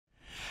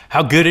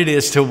How good it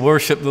is to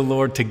worship the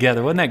Lord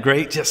together. Wasn't that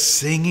great? Just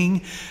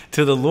singing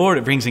to the Lord.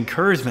 It brings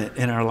encouragement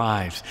in our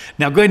lives.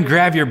 Now go ahead and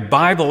grab your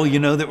Bible. You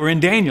know that we're in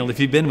Daniel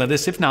if you've been with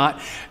us. If not,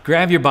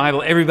 grab your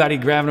Bible. Everybody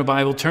grabbing a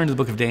Bible, turn to the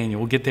book of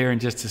Daniel. We'll get there in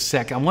just a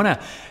sec. I want to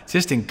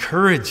just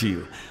encourage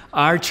you,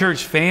 our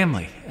church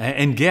family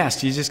and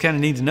guests. You just kind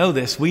of need to know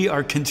this. We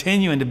are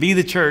continuing to be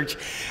the church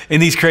in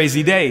these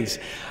crazy days.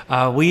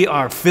 We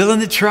are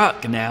filling the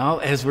truck now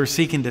as we're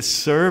seeking to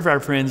serve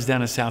our friends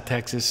down in South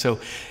Texas. So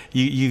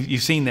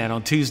you've seen that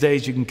on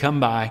Tuesdays. You can come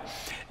by,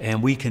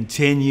 and we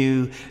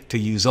continue to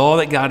use all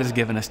that God has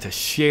given us to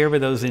share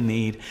with those in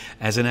need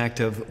as an act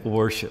of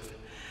worship.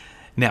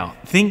 Now,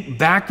 think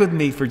back with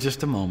me for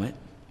just a moment,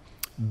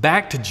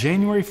 back to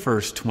January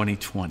 1st,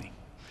 2020.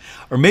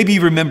 Or maybe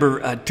you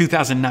remember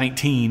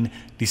 2019,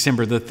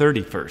 December the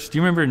 31st. Do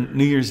you remember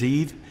New Year's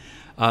Eve?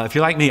 If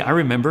you're like me, I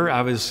remember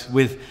I was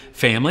with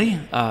family,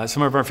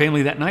 some of our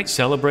family that night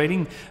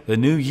celebrating the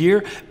new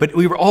year, but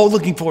we were all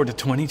looking forward to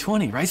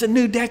 2020, right? It's a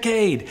new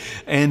decade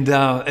and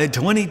a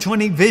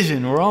 2020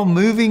 vision. We're all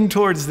moving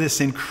towards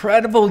this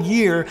incredible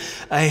year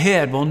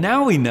ahead. Well,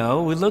 now we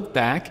know, we look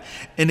back,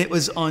 and it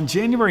was on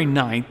January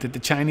 9th that the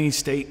Chinese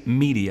state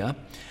media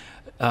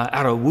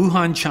out of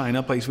Wuhan, China,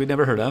 a place we'd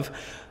never heard of,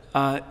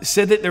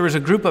 said that there was a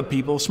group of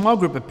people, small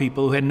group of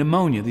people who had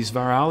pneumonia. These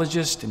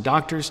virologists and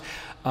doctors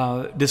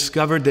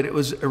discovered that it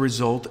was a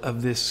result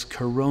of this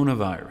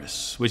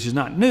coronavirus, which is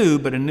not new,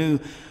 but a new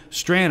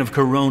strand of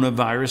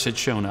coronavirus had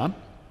shown up.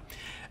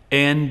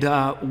 And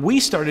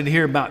we started to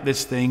hear about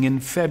this thing in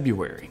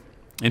February.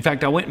 In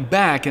fact, I went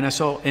back and I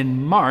saw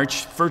in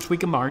March, first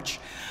week of March,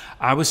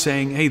 I was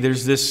saying, hey,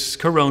 there's this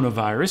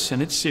coronavirus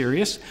and it's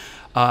serious.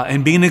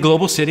 And being a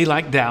global city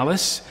like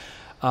Dallas,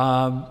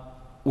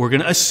 we're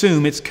going to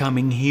assume it's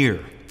coming here.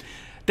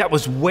 That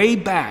was way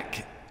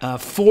back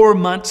 4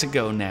 months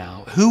ago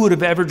now. Who would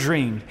have ever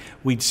dreamed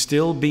we'd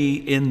still be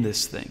in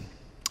this thing?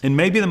 And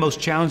maybe the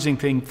most challenging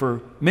thing for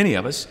many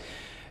of us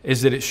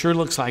is that it sure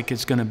looks like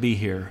it's going to be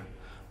here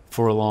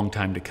for a long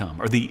time to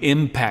come, or the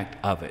impact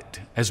of it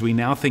as we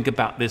now think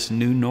about this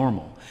new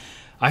normal.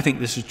 I think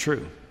this is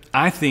true.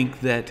 I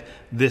think that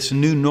this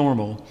new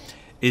normal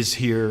is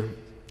here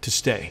to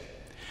stay.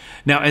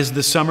 Now, as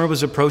the summer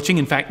was approaching,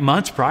 in fact,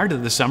 months prior to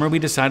the summer, we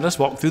decided let's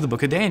walk through the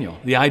book of Daniel.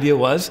 The idea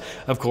was,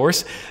 of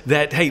course,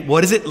 that, hey,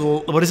 what is it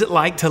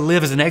like to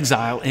live as an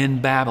exile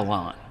in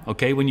Babylon?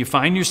 Okay, when you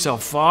find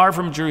yourself far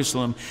from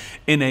Jerusalem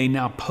in a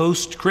now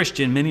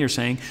post-Christian, many are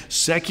saying,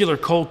 secular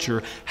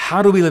culture,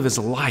 how do we live as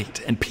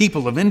light and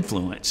people of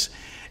influence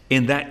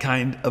in that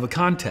kind of a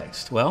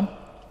context? Well,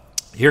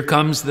 here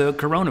comes the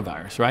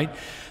coronavirus, right?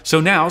 So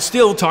now,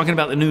 still talking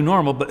about the new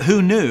normal, but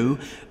who knew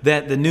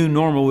that the new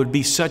normal would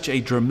be such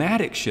a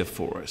dramatic shift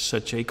for us,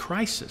 such a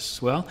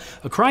crisis? Well,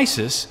 a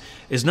crisis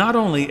is not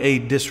only a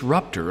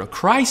disruptor, a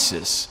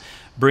crisis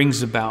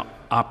brings about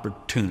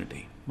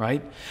opportunity,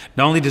 right?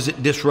 Not only does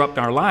it disrupt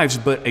our lives,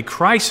 but a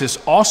crisis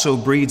also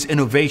breeds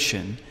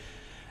innovation,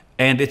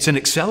 and it's an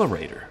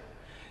accelerator.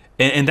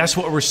 And that's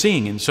what we're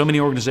seeing in so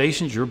many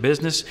organizations, your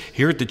business,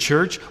 here at the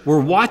church. We're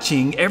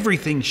watching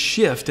everything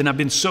shift, and I've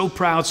been so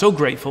proud, so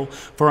grateful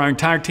for our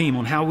entire team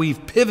on how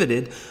we've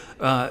pivoted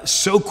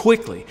so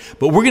quickly.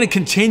 But we're going to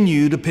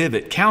continue to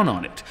pivot. Count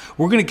on it.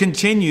 We're going to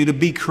continue to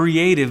be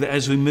creative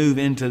as we move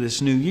into this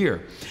new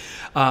year.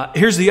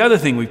 Here's the other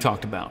thing we've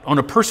talked about. On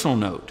a personal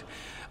note,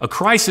 a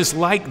crisis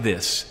like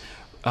this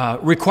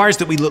requires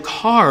that we look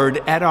hard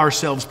at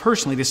ourselves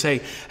personally to say,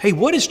 hey,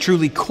 what is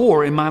truly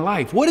core in my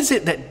life? What is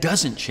it that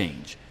doesn't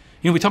change?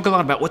 You know, we talk a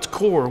lot about what's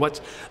core,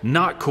 what's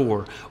not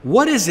core.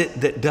 What is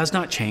it that does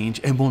not change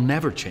and will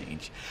never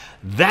change?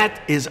 That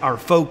is our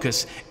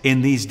focus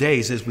in these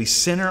days as we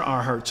center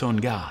our hearts on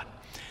God.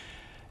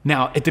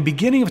 Now, at the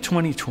beginning of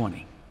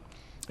 2020,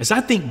 as I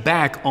think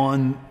back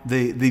on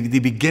the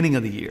beginning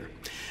of the year,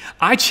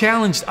 I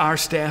challenged our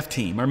staff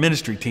team, our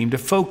ministry team, to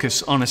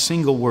focus on a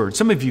single word.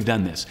 Some of you have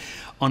done this.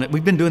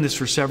 We've been doing this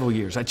for several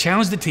years. I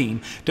challenged the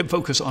team to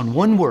focus on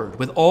one word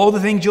with all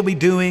the things you'll be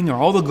doing or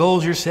all the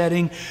goals you're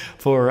setting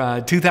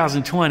for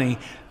 2020,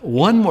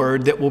 one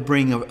word that will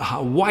bring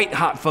a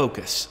white-hot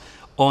focus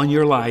on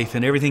your life,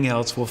 and everything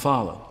else will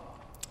follow.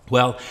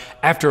 Well,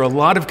 after a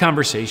lot of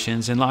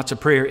conversations and lots of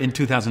prayer in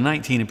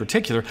 2019 in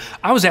particular,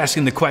 I was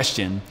asking the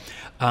question,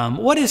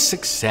 what is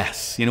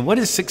success? You know, what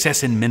is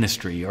success in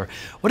ministry? Or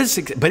what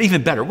is, but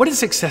even better, what is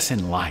success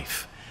in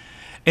life?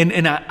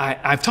 And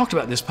I've talked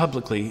about this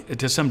publicly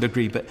to some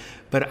degree,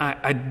 but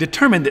I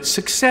determined that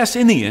success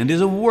in the end is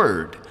a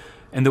word,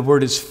 and the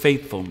word is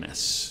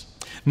faithfulness.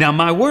 Now,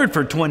 my word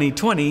for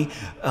 2020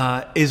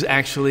 is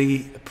actually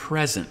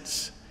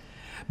presence.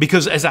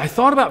 Because as I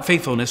thought about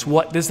faithfulness,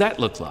 what does that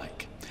look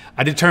like?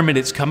 I determined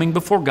it's coming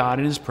before God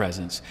in His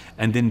presence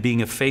and then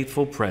being a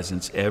faithful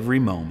presence every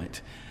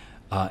moment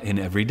in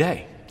every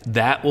day.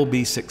 That will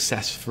be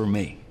success for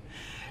me.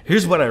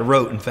 Here's what I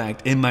wrote, in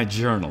fact, in my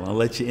journal. I'll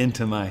let you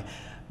into my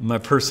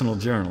personal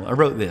journal. I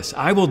wrote this: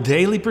 I will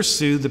daily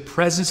pursue the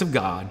presence of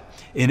God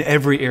in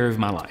every area of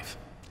my life.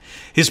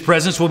 His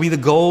presence will be the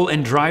goal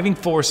and driving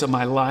force of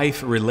my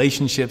life,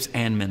 relationships,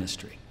 and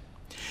ministry.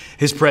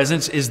 His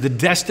presence is the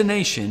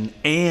destination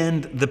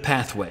and the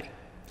pathway.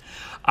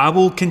 I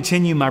will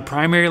continue my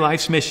primary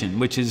life's mission,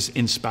 which is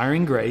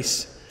inspiring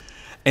grace,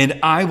 and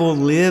I will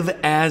live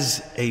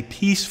as a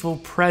peaceful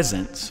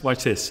presence,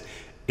 watch this,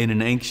 in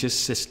an anxious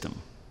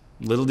system.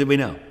 Little did we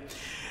know.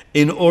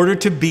 In order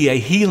to be a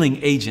healing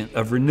agent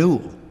of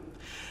renewal.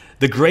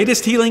 The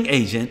greatest healing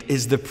agent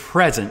is the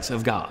presence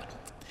of God.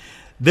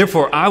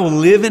 Therefore, I will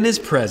live in His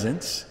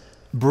presence,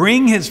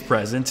 bring His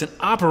presence, and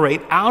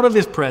operate out of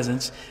His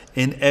presence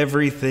in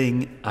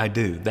everything I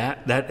do.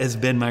 That has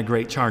been my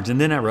great charge.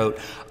 And then I wrote,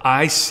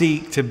 I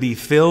seek to be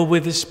filled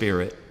with His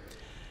Spirit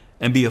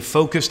and be a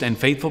focused and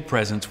faithful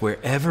presence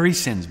wherever He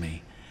sends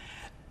me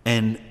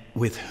and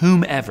with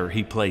whomever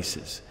He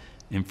places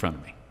in front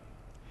of me.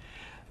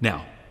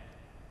 Now,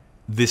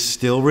 this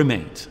still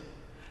remains.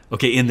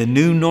 Okay, in the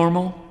new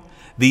normal,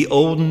 the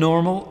old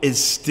normal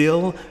is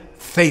still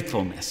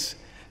faithfulness.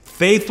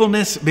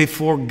 Faithfulness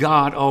before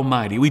God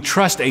Almighty. We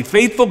trust a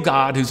faithful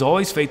God who's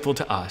always faithful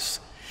to us.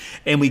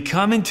 And we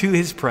come into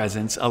His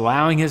presence,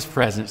 allowing His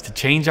presence to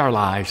change our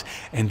lives,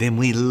 and then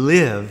we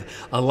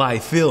live a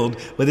life filled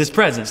with His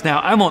presence. Now,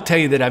 I won't tell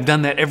you that I've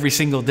done that every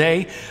single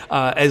day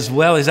as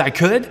well as I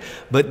could,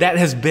 but that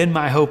has been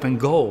my hope and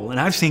goal. And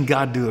I've seen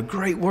God do a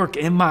great work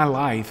in my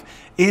life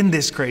in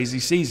this crazy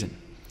season.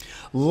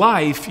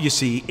 Life, you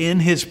see,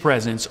 in His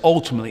presence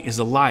ultimately is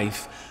a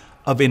life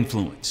of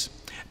influence.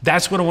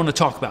 That's what I want to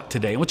talk about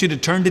today. I want you to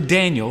turn to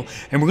Daniel,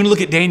 and we're going to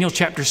look at Daniel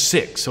chapter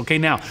 6. Okay,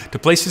 now, to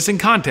place this in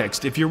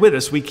context, if you're with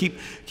us, we keep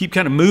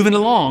kind of moving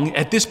along.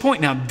 At this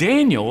point now,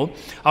 Daniel,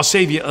 I'll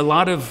save you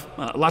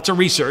lots of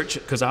research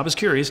because I was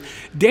curious.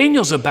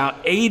 Daniel's about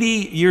 80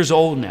 years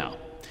old now.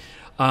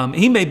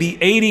 He may be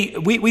 80,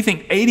 we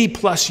think 80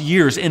 plus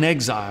years in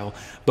exile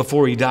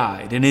before he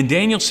died. And in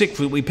Daniel 6,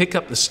 we pick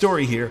up the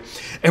story here,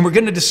 and we're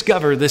going to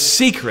discover the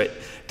secret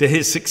to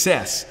his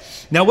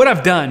success. Now, what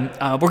I've done,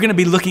 we're going to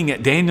be looking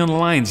at Daniel in the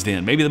lion's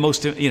den, maybe the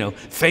most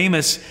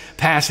famous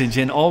passage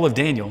in all of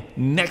Daniel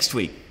next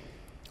week.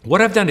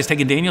 What I've done is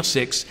taken Daniel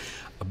 6,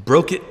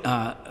 broke it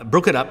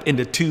up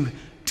into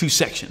two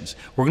sections.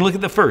 We're going to look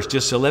at the first,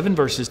 just 11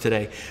 verses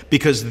today,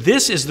 because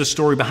this is the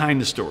story behind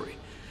the story.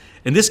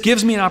 And this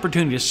gives me an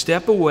opportunity to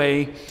step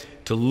away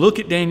to look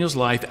at Daniel's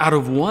life out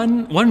of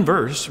one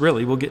verse,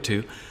 really, we'll get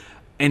to,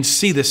 and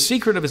see the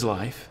secret of his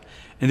life.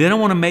 And then I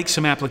want to make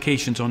some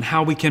applications on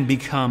how we can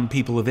become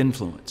people of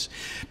influence.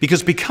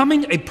 Because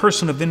becoming a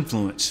person of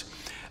influence,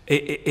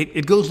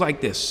 it goes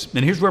like this.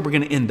 And here's where we're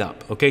going to end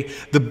up, okay?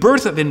 The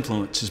birth of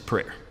influence is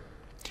prayer.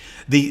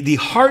 The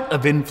heart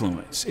of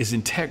influence is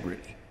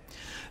integrity.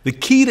 The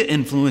key to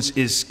influence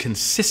is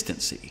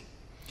consistency.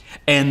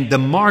 And the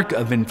mark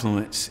of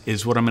influence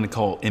is what I'm going to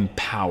call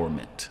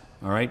empowerment,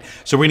 all right?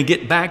 So we're going to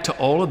get back to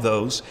all of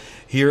those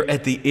here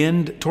at the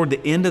end, toward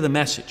the end of the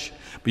message.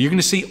 But you're going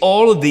to see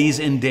all of these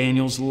in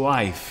Daniel's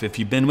life. If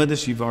you've been with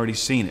us, you've already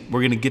seen it.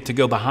 We're going to get to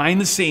go behind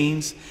the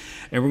scenes,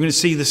 and we're going to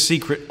see the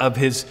secret of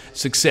his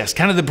success.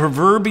 Kind of the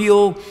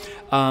proverbial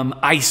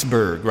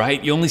iceberg,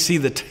 right? You only see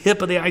the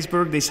tip of the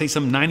iceberg. They say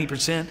some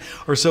 90%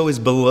 or so is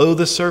below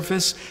the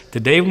surface.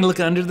 Today we're going to look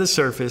under the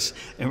surface,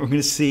 and we're going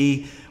to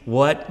see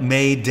what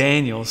made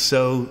Daniel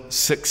so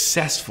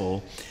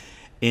successful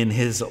in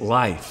his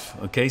life.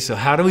 Okay, so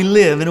how do we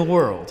live in a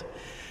world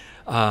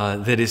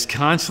that is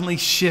constantly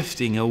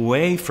shifting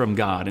away from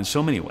God in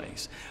so many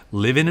ways,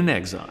 living in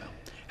exile?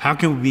 How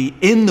can we be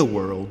in the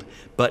world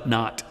but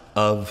not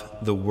of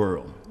the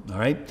world? All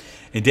right.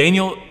 In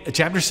Daniel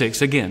chapter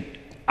 6, again,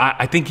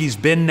 I think he's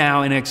been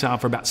now in exile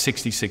for about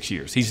 66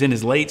 years. He's in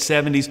his late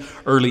 70s,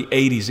 early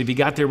 80s. If he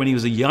got there when he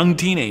was a young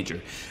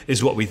teenager,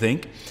 is what we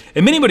think.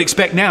 And many would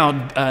expect now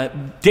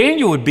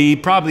Daniel would be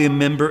probably a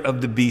member of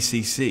the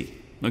BCC.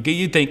 Okay,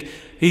 you'd think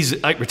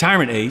he's like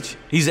retirement age.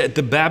 He's at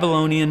the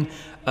Babylonian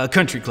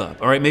country club,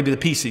 all right, maybe the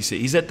PCC.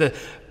 He's at the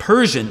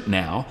Persian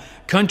now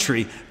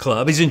country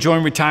club. He's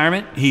enjoying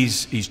retirement.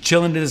 He's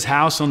chilling at his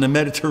house on the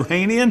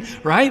Mediterranean,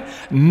 right?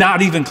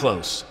 Not even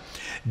close.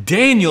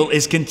 Daniel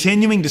is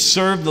continuing to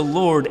serve the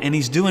Lord, and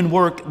he's doing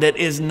work that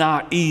is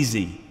not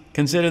easy.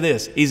 Consider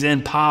this. He's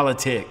in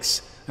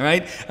politics, all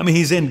right? I mean,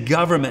 he's in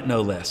government,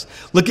 no less.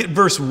 Look at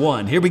verse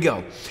 1. Here we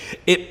go.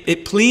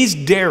 It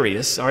pleased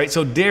Darius, all right?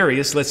 So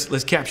Darius,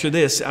 let's capture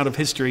this out of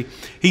history.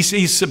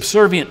 He's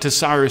subservient to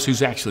Cyrus,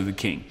 who's actually the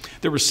king.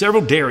 There were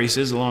several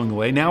Dariuses along the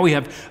way. Now we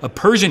have a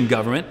Persian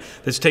government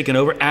that's taken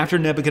over after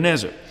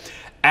Nebuchadnezzar.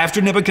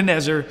 After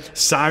Nebuchadnezzar,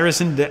 Cyrus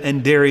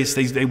and Darius,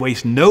 they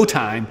waste no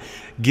time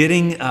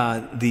getting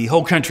the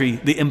whole country,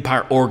 the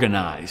empire,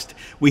 organized.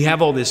 We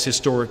have all this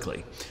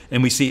historically,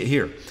 and we see it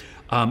here.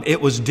 It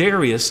was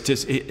Darius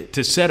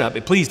to set up,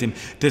 it pleased him,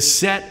 to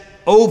set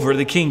over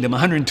the kingdom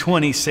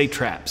 120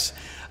 satraps.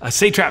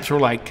 Satraps were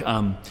like,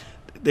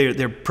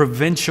 they're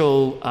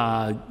provincial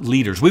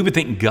leaders. We would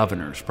think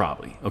governors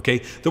probably,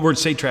 okay? The word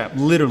satrap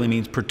literally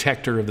means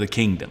protector of the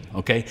kingdom,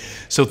 okay?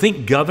 So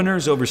think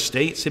governors over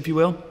states, if you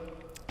will.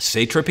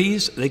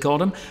 Satrapies, they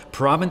called them,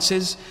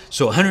 provinces.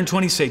 So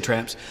 120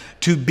 satraps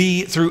to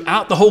be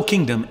throughout the whole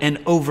kingdom, and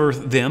over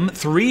them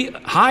 3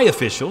 high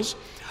officials,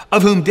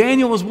 of whom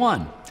Daniel was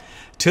one,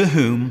 to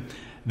whom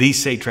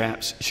these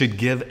satraps should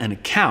give an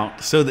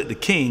account so that the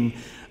king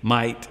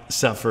might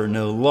suffer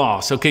no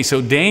loss. Okay,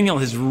 so Daniel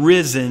has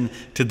risen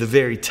to the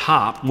very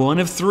top, one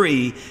of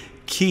three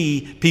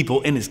key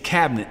people in his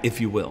cabinet, if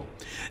you will.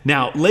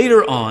 Now,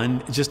 later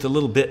on, just a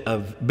little bit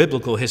of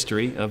biblical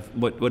history of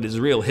what is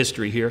real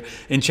history here.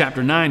 In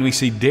chapter 9, we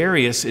see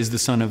Darius is the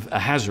son of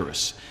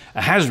Ahasuerus.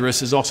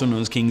 Ahasuerus is also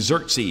known as King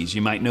Xerxes.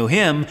 You might know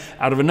him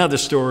out of another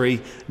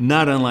story,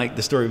 not unlike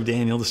the story of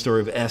Daniel, the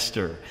story of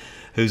Esther,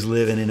 who's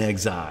living in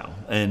exile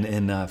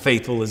and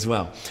faithful as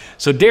well.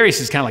 So Darius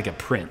is kind of like a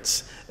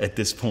prince at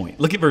this point.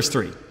 Look at verse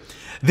 3.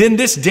 Then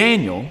this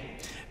Daniel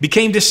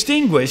became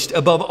distinguished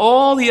above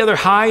all the other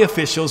high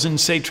officials and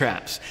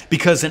satraps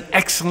because an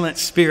excellent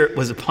spirit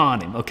was upon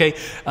him. Okay,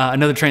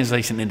 another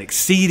translation, an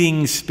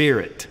exceeding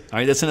spirit. All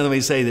right, that's another way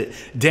to say that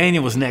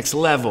Daniel was next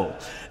level.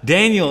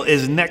 Daniel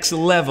is next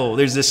level.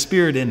 There's a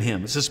spirit in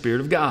him. It's the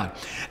Spirit of God.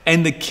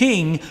 And the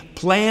king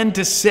planned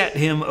to set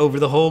him over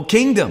the whole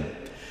kingdom.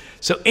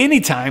 So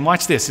anytime,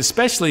 watch this,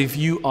 especially if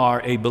you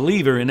are a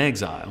believer in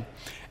exile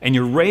and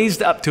you're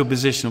raised up to a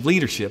position of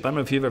leadership, I don't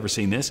know if you've ever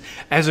seen this,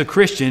 as a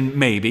Christian,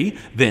 maybe,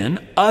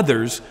 then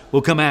others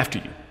will come after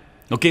you.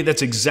 Okay,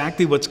 that's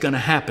exactly what's going to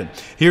happen.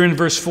 Here in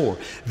verse 4,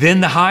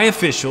 then the high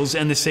officials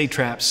and the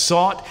satraps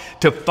sought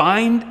to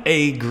find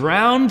a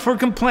ground for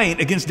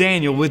complaint against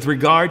Daniel with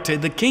regard to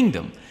the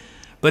kingdom.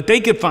 But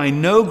they could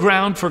find no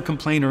ground for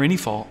complaint or any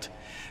fault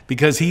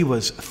because he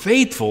was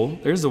faithful.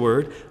 There's the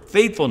word,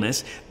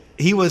 faithfulness.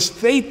 He was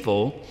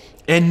faithful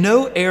and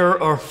no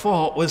error or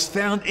fault was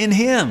found in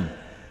him.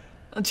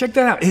 Now check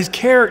that out. His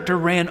character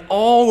ran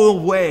all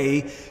the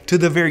way to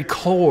the very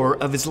core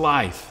of his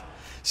life.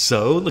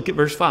 So look at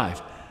verse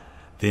 5.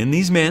 Then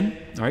these men,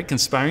 all right,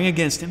 conspiring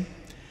against him,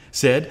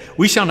 said,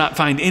 we shall not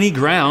find any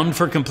ground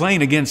for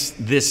complaint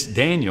against this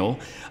Daniel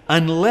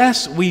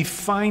unless we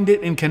find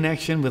it in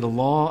connection with the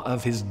law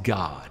of his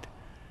God.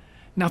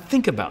 Now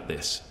think about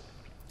this.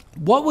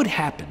 What would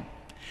happen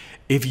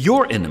if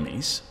your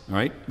enemies, all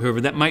right, whoever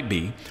that might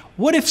be,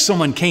 what if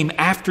someone came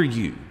after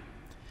you,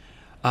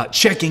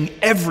 checking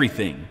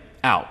everything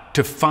out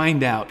to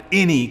find out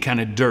any kind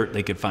of dirt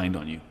they could find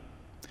on you?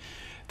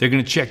 They're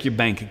going to check your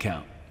bank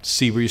account,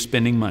 see where you're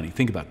spending money.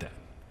 Think about that.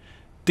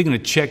 They're going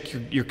to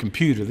check your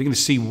computer. They're going to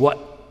see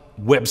what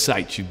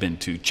websites you've been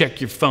to,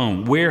 check your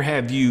phone. Where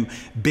have you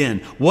been?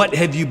 What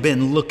have you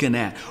been looking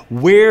at?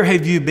 Where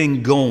have you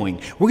been going?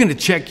 We're going to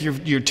check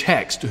your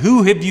text.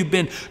 Who have you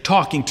been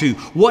talking to?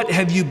 What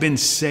have you been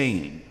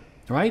saying?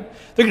 Right?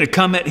 They're going to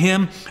come at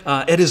him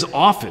at his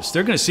office.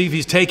 They're going to see if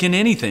he's taken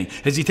anything.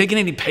 Has he taken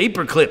any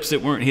paper clips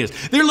that weren't his?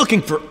 They're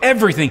looking for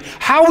everything.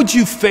 How would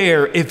you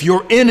fare if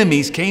your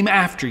enemies came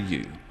after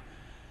you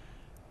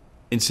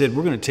and said,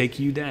 we're going to take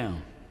you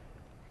down?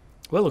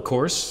 Well, of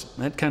course,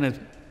 that kind of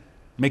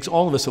makes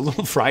all of us a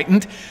little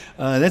frightened.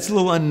 That's a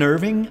little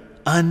unnerving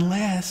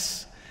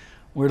unless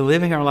we're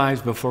living our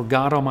lives before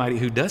God Almighty,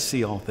 who does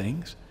see all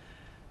things,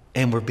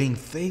 and we're being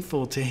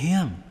faithful to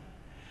him.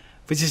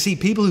 But you see,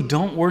 people who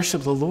don't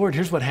worship the Lord,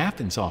 here's what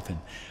happens often.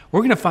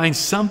 We're going to find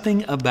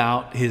something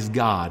about his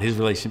God, his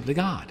relationship to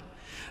God.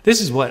 This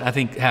is what I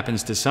think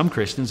happens to some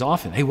Christians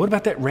often. Hey, what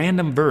about that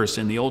random verse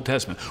in the Old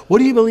Testament? What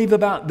do you believe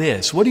about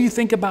this? What do you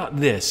think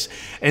about this?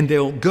 And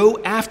they'll go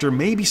after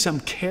maybe some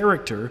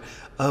character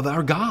of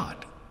our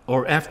God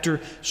or after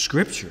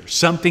Scripture,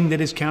 something that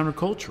is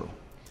countercultural.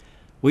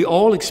 We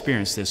all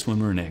experience this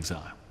when we're in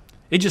exile.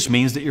 It just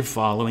means that you're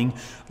following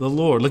the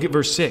Lord. Look at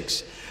verse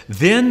 6.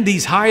 Then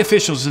these high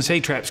officials and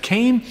satraps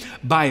came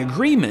by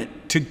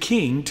agreement to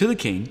the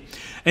king,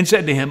 and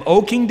said to him,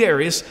 O King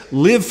Darius,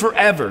 live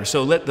forever.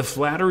 So let the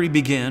flattery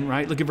begin,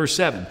 right? Look at verse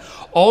 7.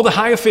 All the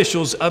high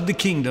officials of the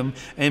kingdom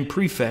and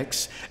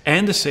prefects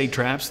and the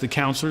satraps, the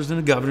counselors and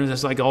the governors,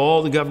 that's like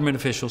all the government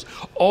officials,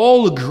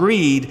 all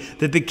agreed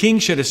that the king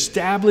should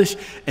establish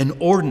an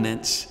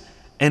ordinance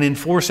and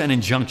enforce an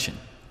injunction,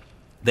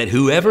 that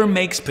whoever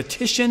makes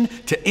petition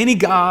to any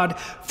god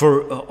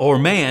or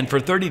man for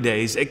 30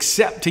 days,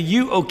 except to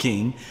you, O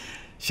king,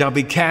 shall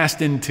be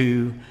cast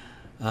into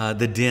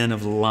the den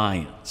of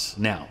lions.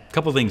 Now, a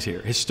couple things here.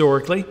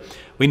 Historically,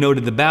 we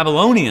noted the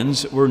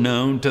Babylonians were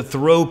known to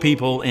throw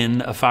people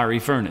in a fiery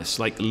furnace,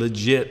 like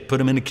legit put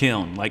them in a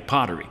kiln, like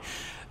pottery.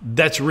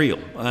 That's real.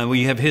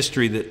 We have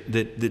history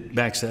that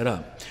backs that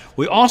up.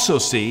 We also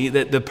see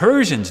that the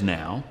Persians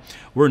now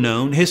were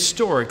known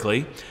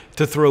historically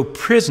to throw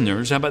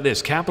prisoners, how about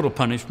this, capital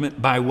punishment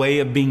by way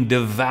of being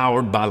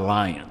devoured by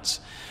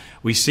lions.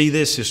 We see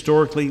this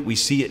historically. We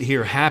see it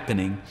here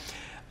happening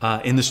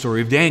in the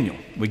story of Daniel.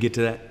 We get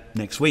to that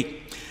next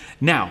week.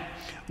 Now,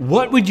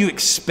 what would you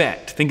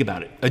expect, think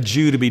about it, a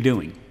Jew to be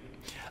doing?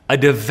 A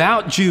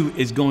devout Jew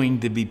is going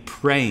to be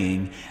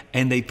praying,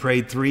 and they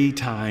prayed 3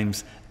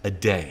 times a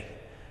day,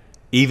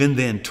 even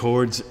then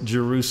towards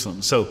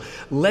Jerusalem. So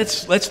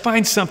let's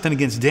find something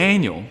against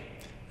Daniel.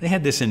 They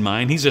had this in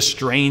mind. He's a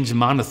strange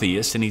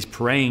monotheist, and he's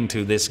praying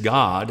to this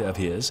God of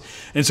his.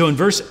 And so in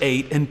verse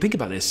 8, and think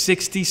about this,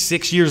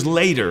 66 years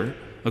later,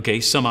 okay,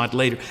 some odd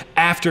later,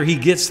 after he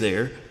gets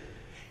there,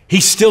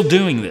 he's still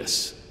doing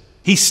this.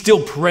 He's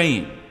still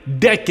praying.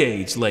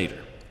 decades later,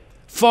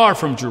 far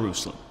from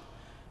Jerusalem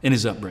in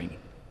his upbringing.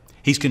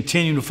 He's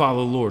continuing to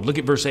follow the Lord. Look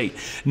at verse 8.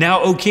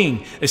 Now, O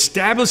king,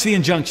 establish the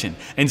injunction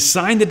and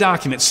sign the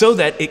document so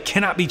that it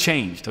cannot be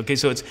changed. Okay,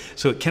 so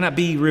it cannot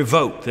be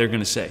revoked, they're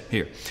going to say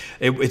here.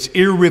 It's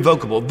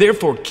irrevocable.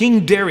 Therefore,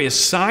 King Darius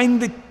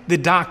signed the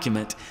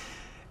document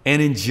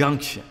and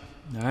injunction.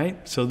 All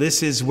right, so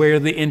this is where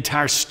the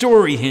entire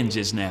story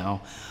hinges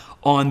now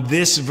on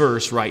this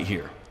verse right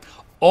here.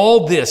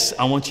 All this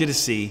I want you to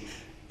see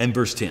in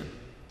verse 10.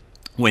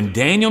 When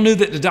Daniel knew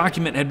that the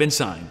document had been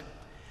signed,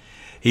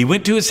 he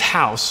went to his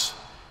house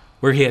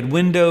where he had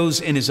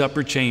windows in his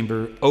upper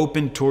chamber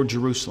open toward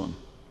Jerusalem.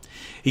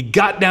 He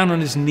got down on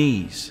his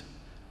knees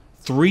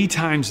 3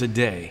 times a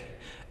day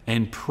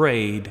and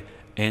prayed,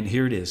 and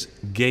here it is,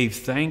 gave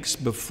thanks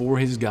before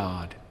his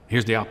God.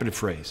 Here's the operative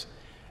phrase,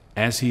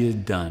 as he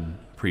had done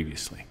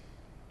previously.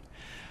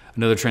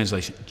 Another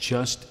translation,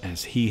 just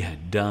as he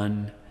had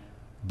done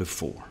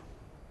before.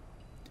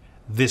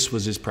 This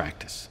was his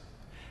practice.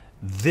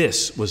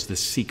 This was the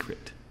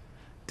secret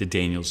to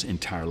Daniel's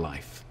entire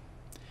life.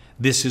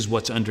 This is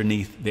what's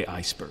underneath the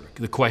iceberg.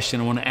 The question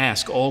I want to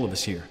ask all of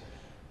us here,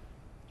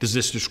 does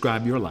this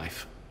describe your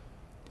life?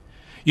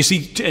 You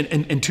see,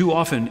 and too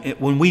often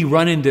when we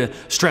run into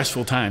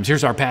stressful times,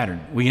 here's our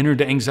pattern. We enter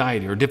into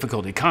anxiety or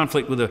difficulty,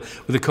 conflict with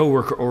a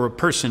coworker or a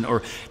person,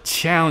 or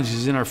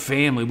challenges in our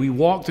family. We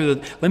walk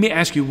through let me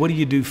ask you, what do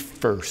you do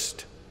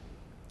first?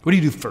 What do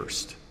you do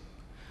first?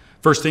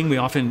 First thing, we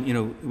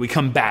often, we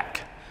come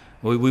back.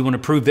 We want to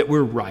prove that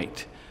we're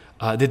right,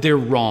 that they're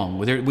wrong.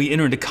 We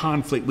enter into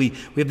conflict. We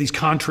have these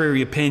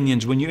contrary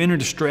opinions. When you enter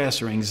into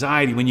stress or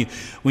anxiety, when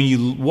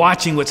you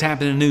watching what's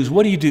happening in the news,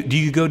 what do you do? Do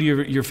you go to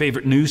your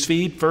favorite news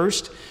feed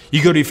first?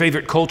 You go to your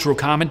favorite cultural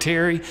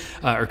commentary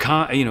or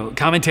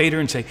commentator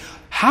and say,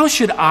 how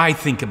should I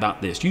think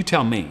about this? You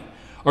tell me.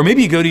 Or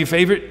maybe you go to your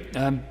favorite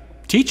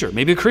teacher,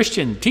 maybe a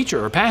Christian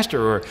teacher or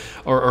pastor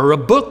or a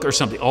book or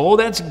something. Oh,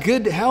 that's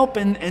good help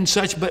and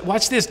such. But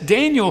watch this.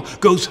 Daniel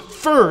goes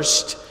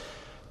first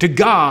to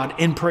God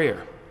in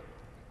prayer.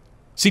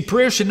 See,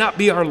 prayer should not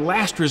be our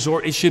last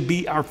resort. It should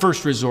be our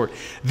first resort.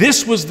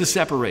 This was the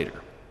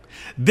separator.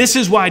 This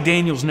is why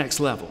Daniel's next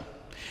level.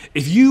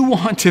 If you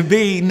want to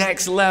be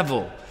next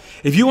level,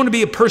 if you want to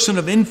be a person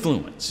of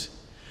influence,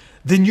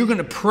 then you're going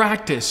to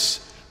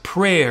practice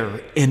prayer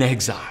in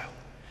exile.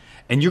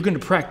 And you're going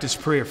to practice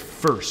prayer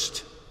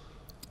first.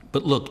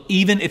 But look,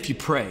 even if you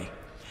pray,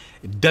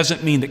 it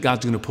doesn't mean that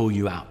God's going to pull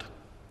you out.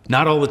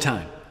 Not all the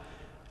time.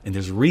 And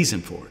there's a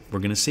reason for it. We're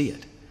going to see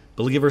it.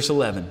 But look at verse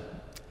 11.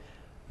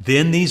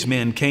 Then these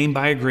men came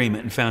by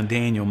agreement and found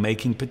Daniel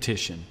making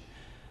petition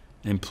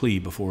and plea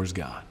before his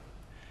God.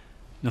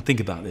 Now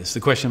think about this.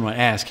 The question I want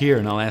to ask here,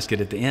 and I'll ask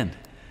it at the end.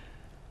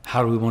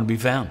 How do we want to be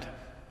found?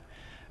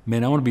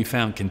 Man, I want to be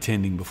found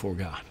contending before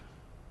God.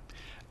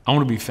 I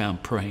want to be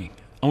found praying.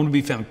 I want to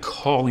be found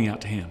calling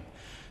out to him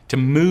to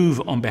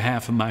move on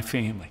behalf of my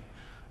family,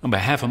 on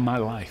behalf of my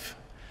life,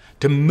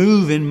 to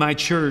move in my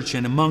church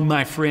and among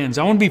my friends.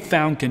 I want to be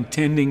found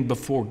contending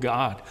before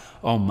God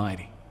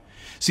Almighty.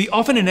 See,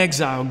 often in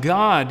exile,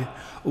 God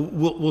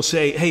will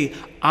say, hey,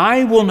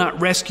 I will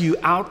not rescue you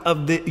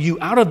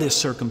out of this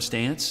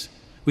circumstance.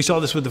 We saw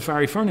this with the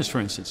fiery furnace, for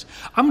instance.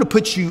 I'm going to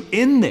put you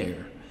in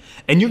there,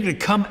 and you're going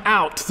to come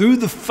out through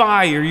the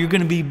fire. You're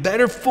going to be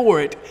better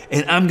for it,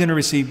 and I'm going to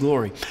receive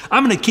glory.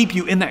 I'm going to keep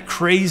you in that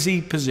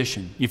crazy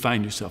position you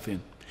find yourself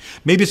in.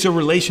 Maybe it's a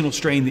relational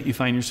strain that you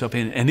find yourself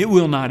in, and it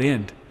will not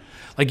end.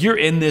 Like you're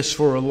in this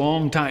for a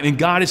long time. And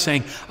God is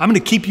saying, I'm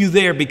going to keep you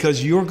there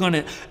because you're going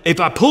to, if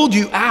I pulled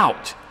you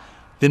out,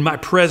 then my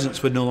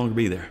presence would no longer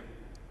be there.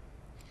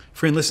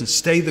 Friend, listen,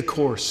 stay the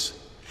course.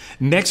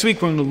 Next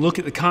week, we're going to look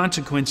at the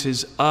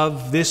consequences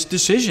of this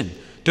decision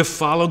to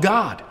follow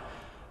God.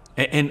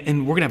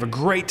 And we're going to have a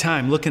great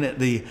time looking at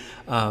the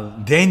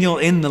Daniel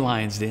in the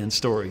lion's den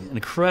story, an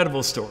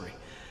incredible story.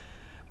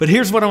 But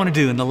here's what I want to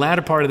do in the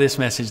latter part of this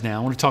message now.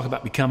 I want to talk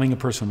about becoming a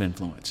person of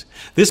influence.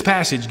 This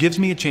passage gives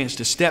me a chance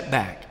to step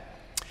back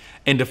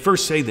and to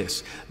first say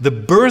this. The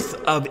birth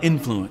of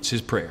influence is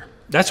prayer.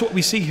 That's what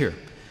we see here.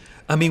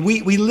 I mean,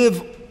 we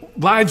live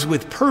lives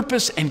with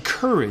purpose and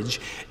courage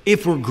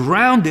if we're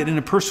grounded in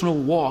a personal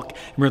walk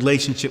and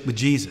relationship with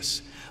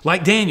Jesus.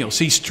 Like Daniel,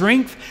 see,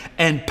 strength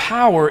and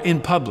power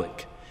in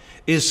public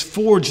is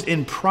forged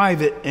in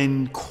private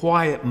and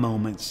quiet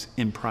moments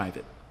in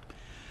private.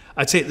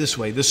 I'd say it this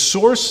way. The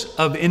source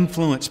of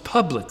influence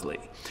publicly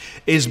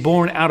is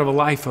born out of a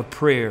life of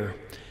prayer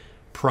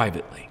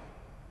privately.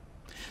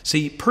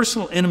 See,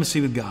 personal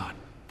intimacy with God,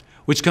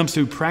 which comes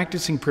through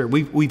practicing prayer.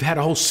 We've had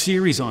a whole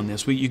series on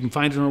this. You can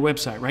find it on our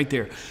website right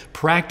there.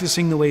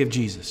 Practicing the way of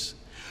Jesus.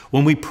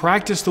 When we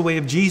practice the way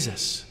of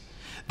Jesus,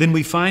 then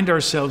we find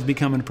ourselves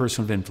becoming a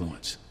person of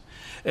influence.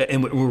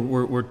 And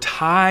we're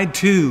tied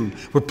to,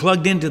 we're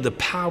plugged into the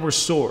power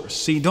source.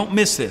 See, don't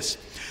miss this.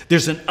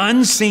 There's an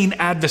unseen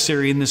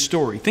adversary in this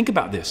story. Think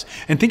about this,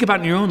 and think about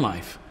it in your own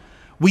life.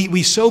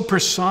 We so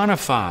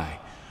personify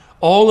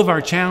all of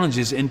our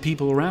challenges in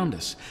people around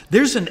us.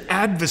 There's an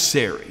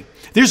adversary.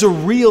 There's a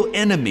real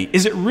enemy.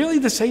 Is it really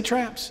the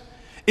satraps?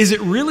 Is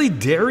it really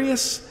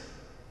Darius?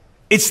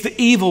 It's the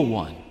evil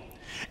one.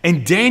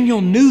 And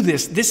Daniel knew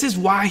this. This is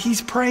why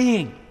he's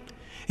praying.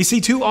 You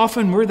see, too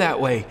often we're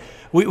that way.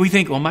 We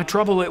think, well, my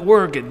trouble at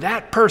work,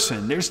 that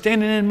person, they're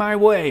standing in my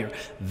way, or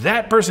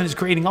that person is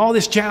creating all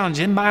this challenge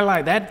in my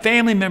life, that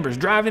family member is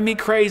driving me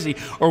crazy,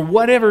 or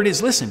whatever it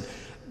is. Listen,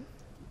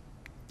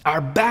 our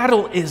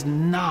battle is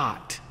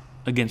not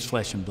against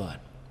flesh and blood.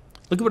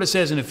 Look at what it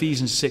says in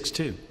Ephesians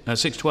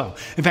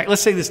 6:12. In fact,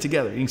 let's say this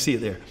together. You can see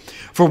it there.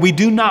 For we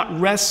do not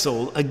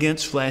wrestle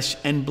against flesh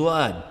and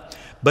blood,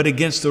 but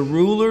against the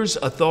rulers,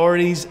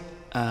 authorities,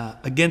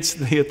 against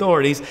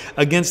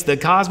the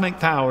cosmic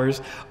powers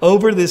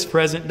over this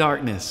present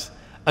darkness,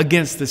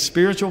 against the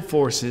spiritual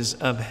forces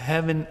of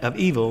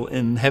evil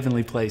in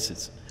heavenly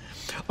places.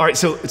 All right,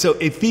 so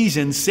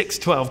Ephesians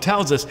 6:12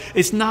 tells us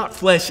it's not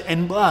flesh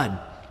and blood.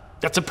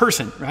 That's a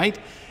person, right?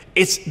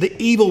 It's the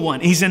evil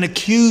one. He's an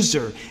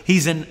accuser.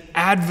 He's an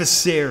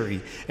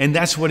adversary. And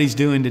that's what he's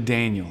doing to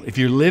Daniel. If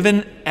you're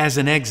living as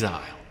an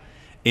exile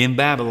in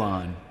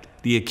Babylon,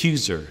 the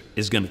accuser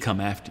is going to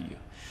come after you.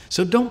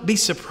 So don't be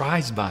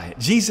surprised by it.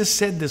 Jesus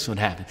said this would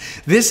happen.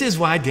 This is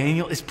why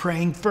Daniel is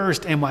praying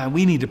first and why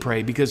we need to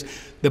pray, because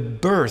the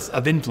birth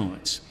of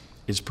influence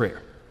is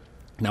prayer.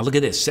 Now look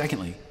at this.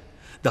 Secondly,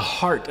 the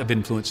heart of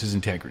influence is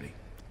integrity.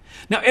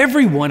 Now,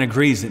 everyone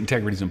agrees that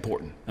integrity is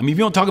important. I mean, if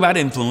you want to talk about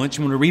influence,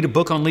 you want to read a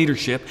book on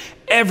leadership,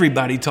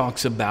 everybody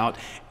talks about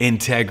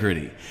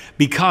integrity.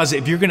 Because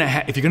if you're going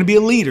to be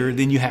a leader,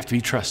 then you have to be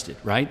trusted,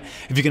 right?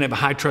 If you're going to have a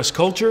high trust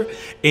culture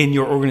in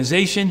your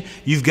organization,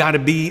 you've got to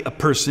be a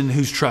person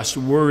who's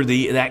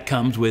trustworthy. That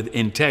comes with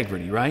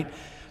integrity, right?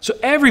 So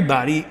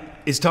everybody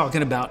is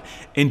talking about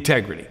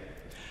integrity.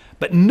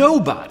 But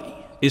nobody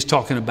is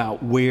talking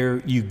about where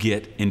you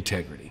get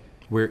integrity,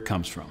 where it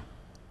comes from.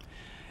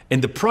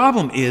 And the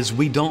problem is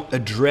we don't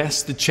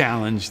address the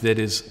challenge that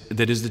is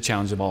the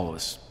challenge of all of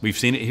us. We've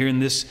seen it here in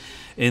this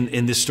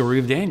story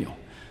of Daniel.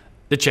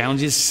 The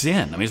challenge is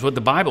sin. I mean, it's what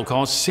the Bible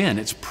calls sin.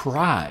 It's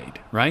pride,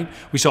 right?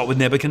 We saw it with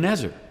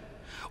Nebuchadnezzar.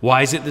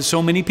 Why is it that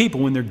so many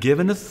people, when they're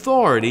given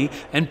authority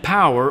and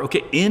power,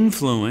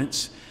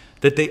 influence,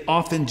 that they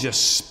often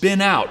just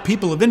spin out?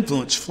 People of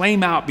influence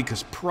flame out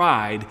because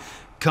pride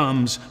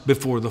comes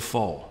before the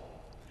fall.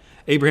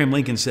 Abraham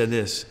Lincoln said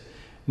this: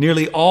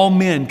 nearly all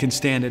men can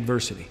stand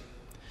adversity.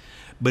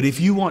 But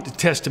if you want to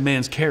test a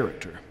man's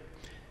character,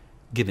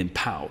 give him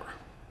power.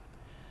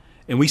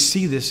 And we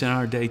see this in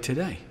our day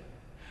today.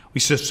 We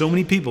see so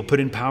many people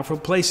put in powerful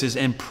places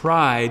and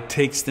pride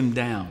takes them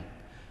down.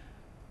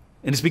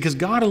 And it's because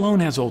God alone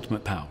has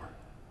ultimate power.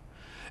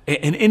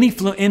 And any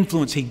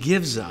influence He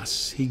gives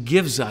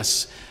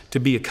us to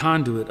be a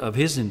conduit of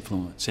His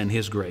influence and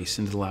His grace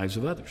into the lives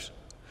of others.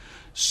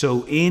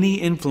 So any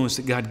influence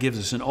that God gives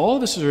us, and all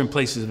of us are in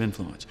places of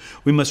influence,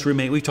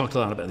 we've talked a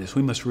lot about this,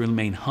 we must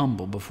remain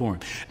humble before Him.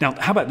 Now,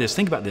 how about this?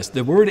 Think about this.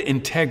 The word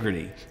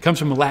integrity comes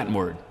from a Latin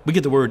word. We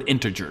get the word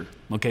integer,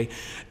 okay?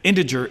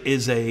 Integer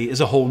is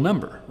a whole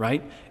number,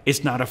 right?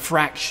 It's not a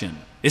fraction.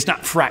 It's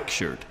not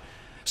fractured.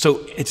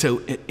 So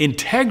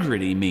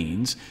integrity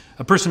means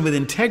a person with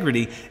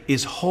integrity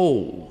is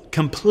whole,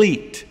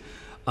 complete,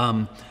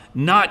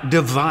 not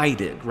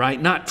divided,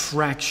 right? Not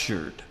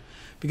fractured.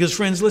 Because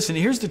friends, listen,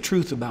 here's the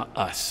truth about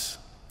us.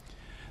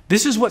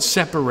 This is what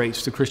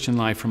separates the Christian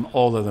life from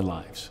all other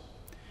lives.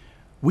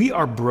 We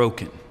are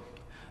broken.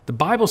 The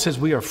Bible says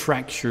we are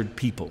fractured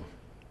people,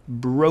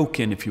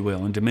 broken, if you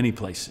will, into many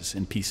places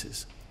and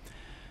pieces.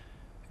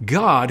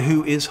 God,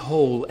 who is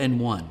whole and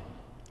one,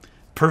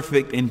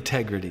 perfect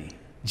integrity,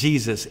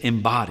 Jesus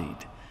embodied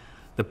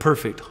the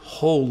perfect,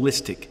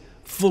 holistic,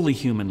 fully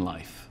human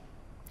life.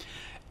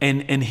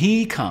 And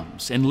He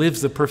comes and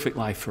lives the perfect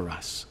life for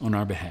us on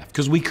our behalf,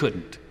 because we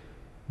couldn't,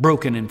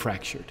 broken and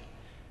fractured.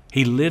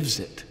 He lives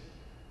it.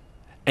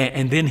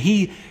 And then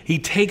He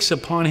takes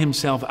upon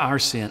Himself our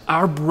sin,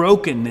 our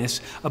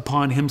brokenness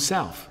upon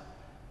Himself.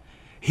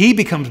 He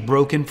becomes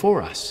broken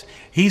for us.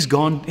 He's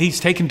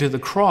taken to the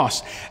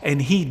cross,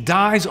 and He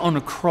dies on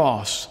a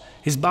cross,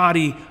 His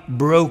body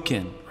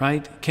broken,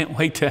 right? Can't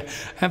wait to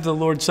have the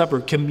Lord's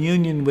Supper,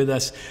 communion with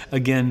us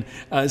again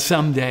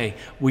someday.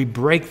 We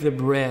break the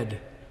bread.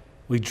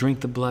 We drink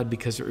the blood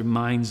because it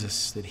reminds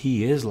us that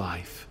He is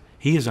life.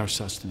 He is our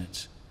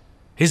sustenance.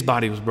 His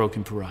body was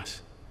broken for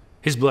us.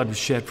 His blood was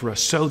shed for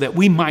us so that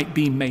we might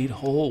be made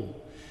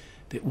whole,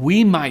 that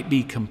we might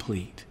be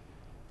complete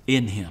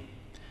in Him.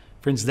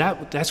 Friends,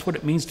 that's what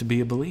it means to be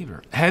a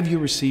believer. Have you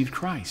received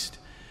Christ?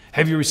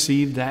 Have you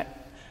received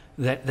that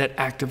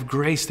act of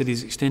grace that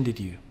He's extended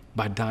you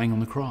by dying on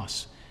the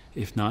cross?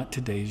 If not,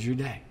 today is your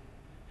day.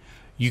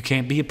 You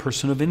can't be a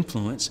person of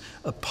influence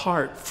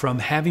apart from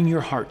having your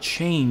heart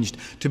changed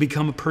to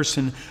become a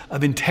person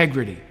of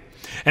integrity.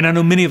 And I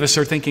know many of us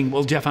are thinking,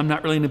 well, Jeff, I'm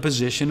not really in a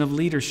position of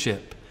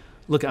leadership.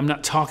 Look, I'm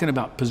not talking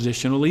about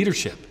positional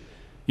leadership.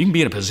 You can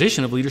be in a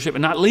position of leadership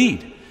and not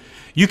lead.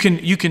 You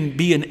can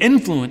be an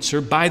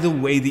influencer by the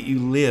way that you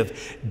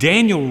live.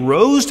 Daniel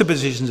rose to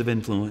positions of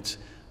influence,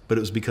 but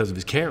it was because of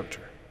his character.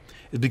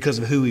 It was because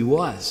of who he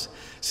was.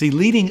 See,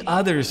 leading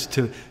others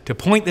to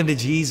point them to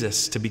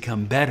Jesus to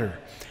become better,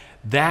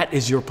 That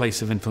is your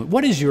place of influence.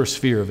 What is your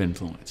sphere of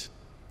influence?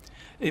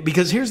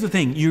 Because here's the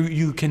thing,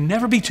 you can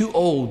never be too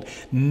old,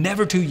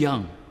 never too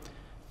young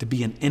to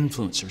be an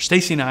influencer.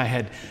 Stacy and I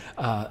had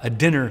a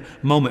dinner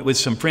moment with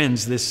some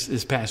friends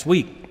this past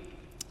week.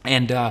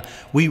 And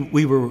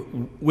we were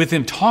with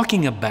them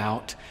talking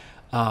about,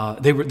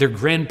 their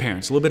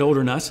grandparents, a little bit older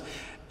than us,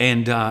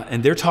 and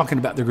they're talking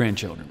about their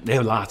grandchildren. They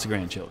have lots of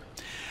grandchildren.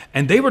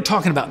 And they were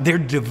talking about their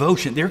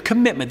devotion, their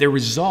commitment, their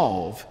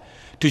resolve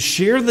to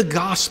share the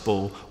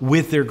gospel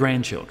with their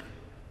grandchildren.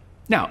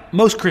 Now,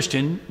 most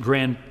Christian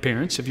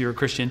grandparents, if you're a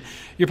Christian,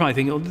 you're probably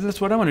thinking, oh,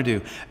 that's what I want to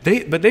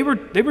do. But they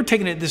were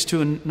taking this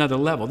to another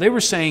level. They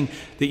were saying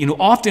that,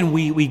 often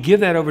we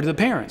give that over to the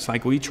parents.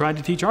 Like we tried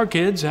to teach our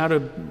kids how to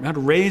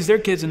raise their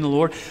kids in the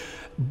Lord.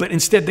 But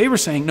instead they were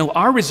saying, no,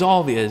 our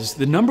resolve is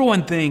the number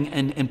one thing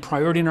and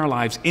priority in our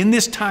lives in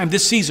this time,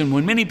 this season,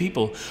 when many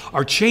people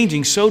are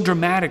changing so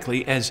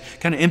dramatically as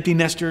kind of empty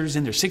nesters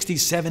in their 60s,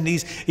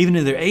 70s, even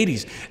in their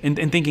 80s,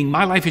 and thinking,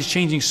 my life is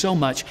changing so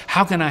much,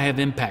 how can I have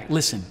impact?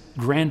 Listen,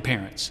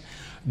 grandparents,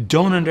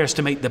 don't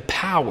underestimate the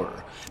power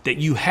that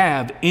you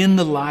have in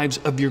the lives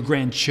of your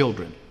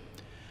grandchildren.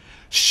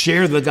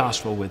 Share the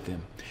gospel with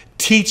them.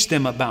 Teach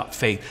them about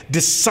faith.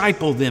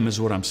 Disciple them is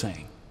what I'm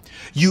saying.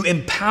 You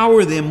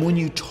empower them when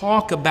you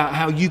talk about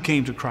how you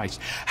came to Christ,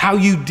 how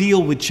you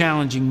deal with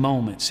challenging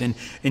moments and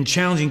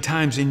challenging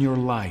times in your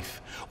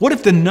life. What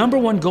if the number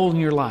one goal in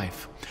your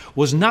life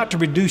was not to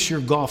reduce your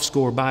golf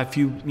score by a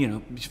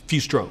few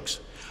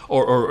strokes,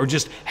 or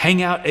just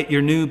hang out at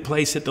your new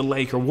place at the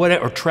lake, or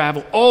whatever, or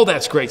travel? All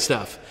that's great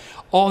stuff.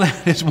 All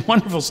that is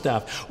wonderful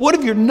stuff. What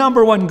if your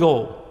number one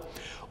goal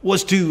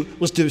was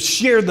to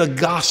share the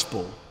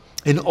gospel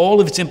and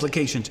all of its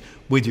implications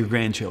with your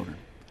grandchildren?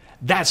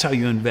 That's how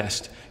you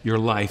invest your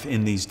life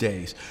in these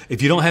days.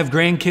 If you don't have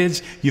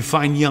grandkids, you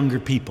find younger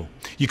people.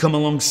 You come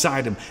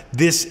alongside them.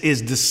 This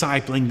is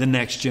discipling the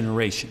next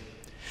generation.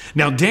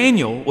 Now,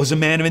 Daniel was a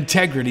man of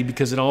integrity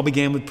because it all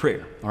began with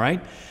prayer, all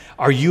right?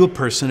 Are you a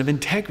person of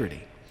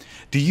integrity?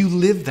 Do you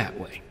live that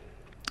way?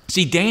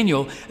 See,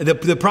 Daniel,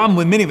 the problem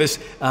with many of us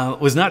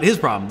was not his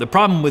problem. The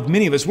problem with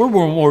many of us, we're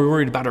more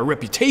worried about our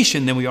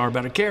reputation than we are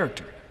about our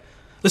character.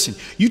 Listen,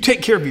 you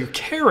take care of your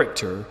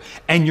character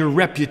and your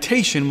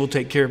reputation will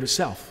take care of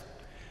itself.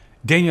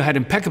 Daniel had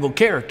impeccable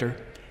character.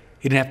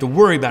 He didn't have to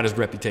worry about his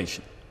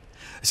reputation.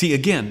 See,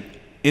 again,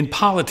 in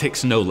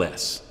politics, no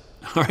less.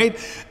 All right?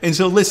 And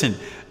so listen,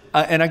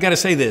 and I got to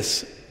say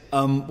this,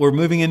 we're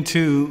moving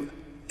into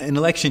an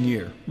election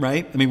year,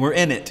 right? I mean, we're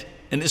in it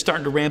and it's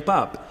starting to ramp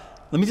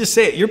up. Let me just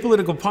say it, your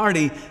political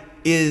party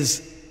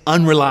is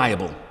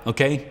unreliable,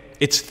 okay?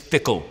 It's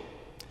fickle.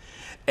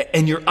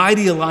 And your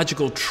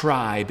ideological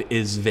tribe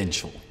is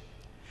vengeful.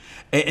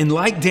 And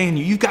like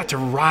Daniel, you've got to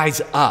rise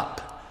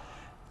up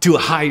to a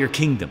higher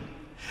kingdom.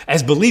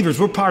 As believers,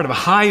 we're part of a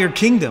higher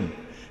kingdom.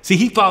 See,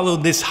 he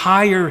followed this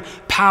higher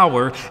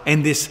power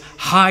and this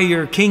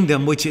higher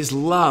kingdom, which is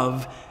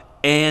love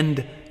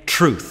and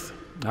truth.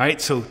 All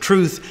right, so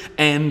truth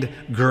and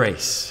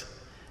grace.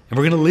 And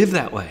we're going to live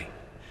that way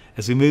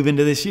as we move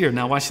into this year.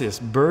 Now watch this.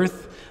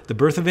 The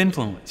birth of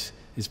influence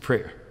is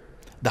prayer.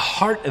 The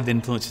heart of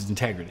influence is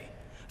integrity.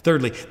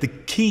 Thirdly, the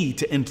key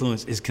to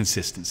influence is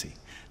consistency.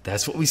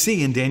 That's what we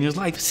see in Daniel's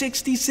life.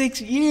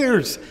 66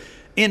 years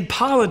in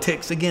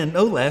politics, again,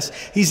 no less.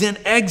 He's in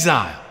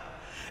exile.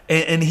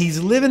 And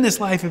he's living this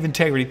life of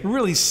integrity for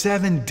really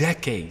 7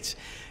 decades.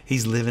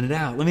 He's living it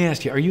out. Let me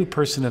ask you, are you a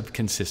person of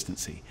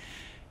consistency?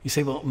 You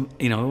say, well,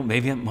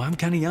 maybe I'm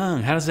kind of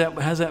young. How does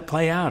that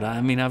play out?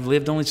 I mean, I've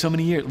lived only so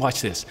many years.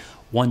 Watch this.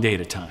 One day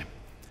at a time.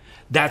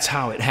 That's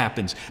how it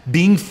happens.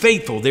 Being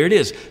faithful. There it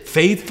is.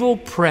 Faithful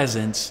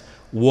presence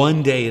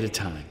one day at a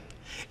time.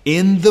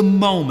 In the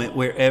moment,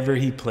 wherever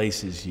he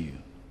places you.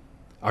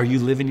 Are you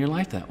living your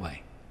life that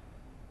way?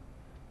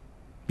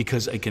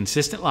 Because a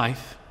consistent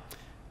life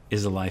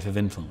is a life of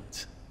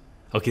influence.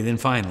 Okay, then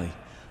finally,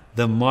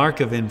 the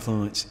mark of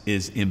influence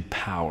is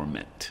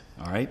empowerment.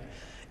 All right?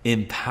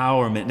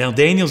 Empowerment. Now,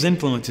 Daniel's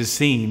influence is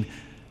seen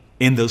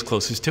in those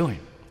closest to him.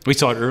 We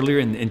saw it earlier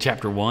in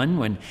chapter 1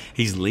 when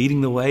he's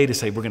leading the way to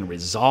say we're going to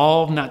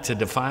resolve not to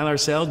defile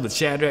ourselves with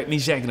Shadrach,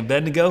 Meshach, and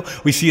Abednego.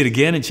 We see it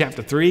again in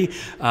chapter 3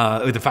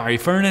 with the fiery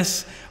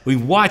furnace. We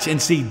watch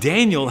and see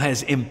Daniel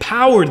has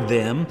empowered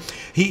them.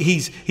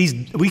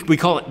 We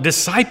call it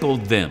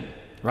discipled them,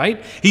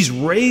 right? He's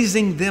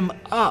raising them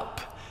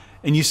up.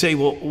 And you say,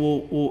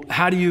 well,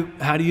 how do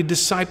you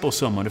disciple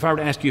someone? If I were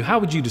to ask you, how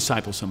would you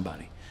disciple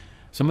somebody?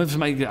 Some of us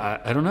might,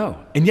 I don't know.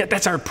 And yet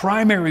that's our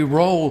primary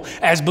role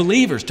as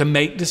believers, to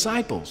make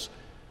disciples.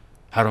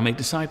 How do I make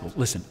disciples?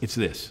 Listen, it's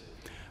this.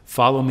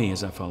 Follow me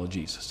as I follow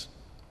Jesus.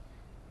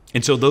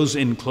 And so those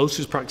in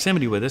closest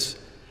proximity with us,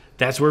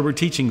 that's where we're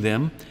teaching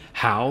them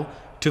how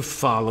to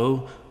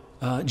follow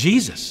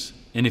Jesus.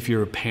 And if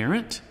you're a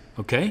parent,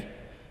 okay,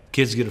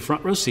 kids get a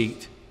front row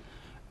seat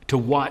to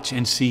watch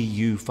and see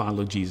you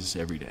follow Jesus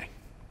every day.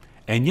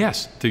 And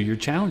yes, through your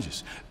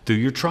challenges, through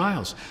your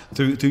trials,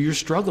 through your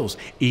struggles,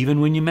 even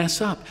when you mess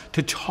up,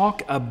 to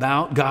talk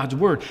about God's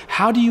word.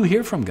 How do you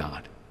hear from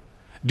God?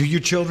 Do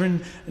your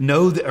children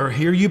know or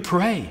hear you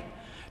pray?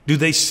 Do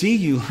they see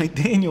you like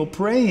Daniel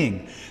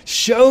praying?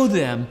 Show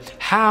them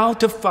how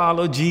to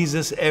follow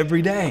Jesus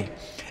every day.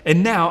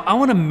 And now I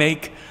want to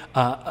make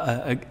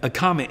a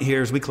comment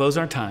here as we close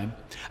our time.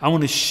 I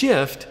want to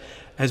shift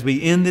as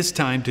we end this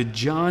time to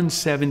John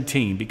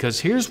 17, because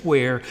here's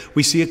where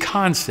we see a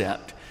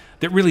concept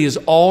that really is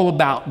all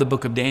about the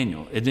book of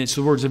Daniel, and it's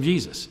the words of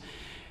Jesus.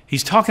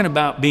 He's talking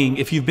about being,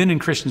 if you've been in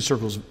Christian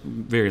circles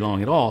very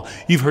long at all,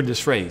 you've heard this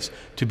phrase,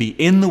 to be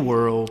in the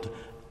world,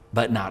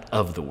 but not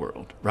of the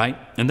world, right?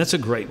 And that's a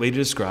great way to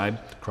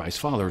describe Christ's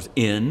followers,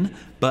 in,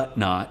 but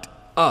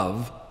not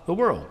of the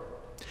world.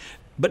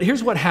 But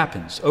here's what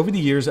happens. Over the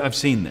years, I've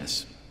seen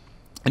this.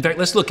 In fact,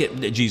 let's look at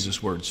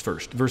Jesus' words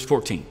first. Verse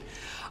 14.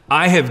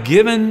 I have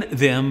given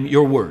them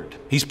your word.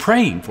 He's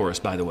praying for us,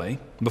 by the way,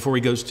 before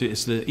he goes to,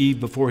 it's the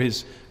eve before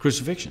his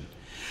crucifixion.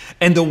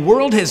 And the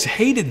world has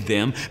hated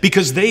them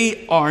because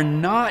they are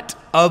not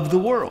of the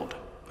world.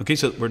 Okay,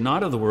 so we're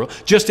not of the world,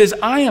 just as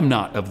I am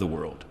not of the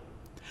world.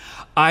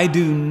 I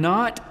do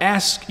not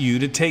ask you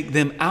to take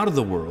them out of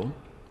the world,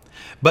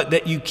 but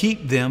that you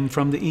keep them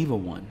from the evil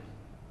one.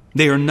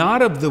 They are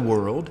not of the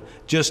world,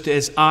 just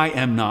as I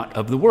am not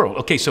of the world.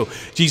 Okay, so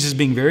Jesus is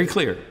being very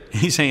clear.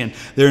 He's saying,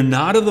 they're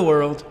not of the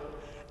world,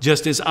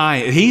 just as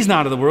he's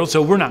not of the world,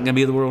 so we're not going to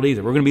be of the world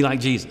either. We're going to be like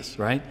Jesus,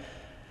 right?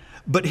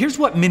 But here's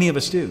what many of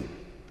us do.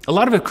 A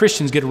lot of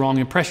Christians get a wrong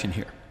impression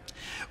here.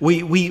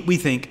 We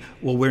think,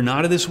 well, we're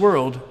not of this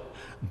world,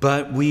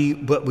 but we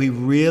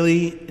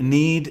really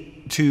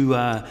need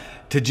to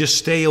just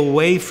stay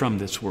away from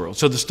this world.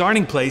 So the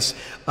starting place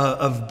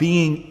of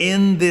being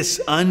in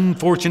this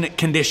unfortunate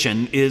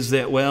condition is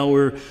that, well,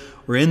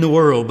 we're in the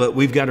world, but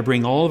we've got to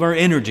bring all of our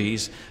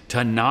energies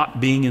to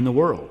not being in the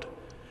world.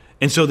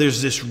 And so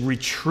there's this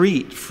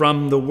retreat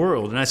from the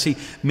world. And I see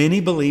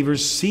many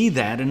believers see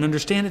that and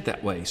understand it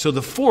that way. So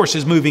the force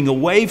is moving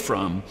away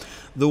from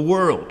the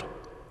world,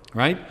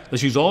 right?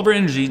 Let's use all of our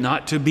energy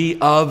not to be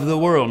of the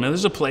world. Now,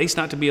 there's a place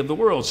not to be of the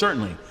world,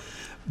 certainly.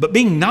 But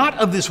being not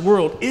of this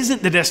world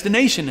isn't the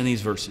destination in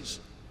these verses.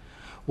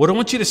 What I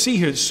want you to see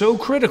here, it's so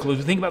critical as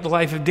we think about the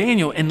life of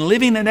Daniel and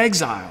living in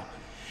exile,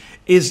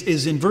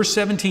 is in verse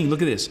 17.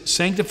 Look at this.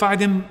 Sanctify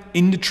them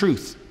in the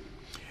truth.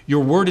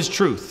 Your word is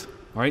truth.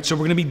 All right, so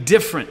we're going to be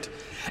different.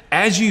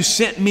 As you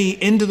sent me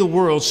into the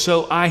world,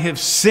 so I have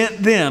sent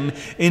them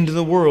into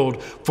the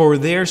world. For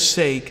their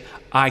sake,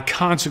 I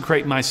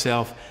consecrate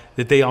myself,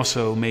 that they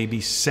also may be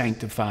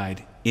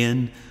sanctified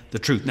in the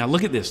truth. Now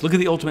look at this. Look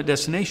at the ultimate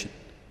destination.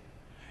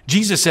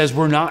 Jesus says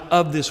we're not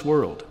of this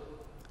world.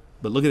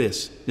 But look at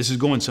this. This is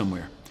going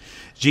somewhere.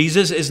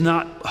 Jesus is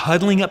not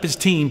huddling up his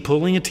team,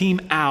 pulling a team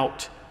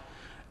out,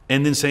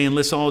 and then saying,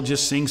 let's all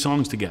just sing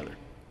songs together.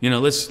 You know,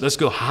 let's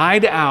go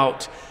hide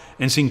out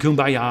and sing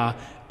Kumbaya,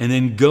 and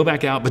then go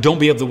back out, but don't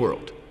be of the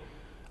world.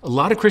 A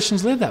lot of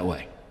Christians live that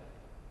way.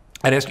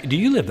 I'd ask you, do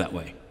you live that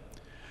way?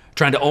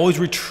 Trying to always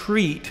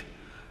retreat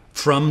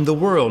from the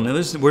world. Now,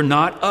 we're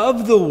not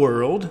of the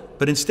world,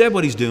 but instead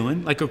what he's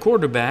doing, like a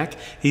quarterback,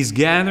 he's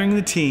gathering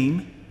the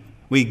team.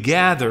 We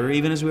gather,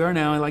 even as we are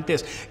now, like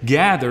this,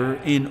 gather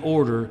in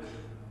order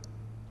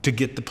to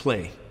get the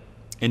play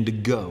and to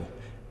go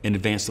and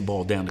advance the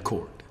ball down the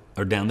court.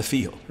 Or down the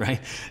field,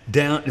 right?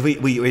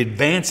 We're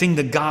advancing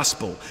the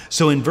gospel.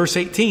 So in verse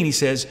 18, he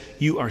says,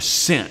 you are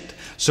sent.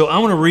 So I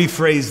want to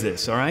rephrase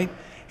this, all right?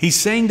 He's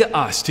saying to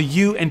us, to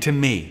you and to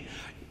me,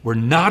 we're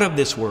not of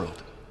this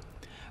world,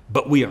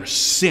 but we are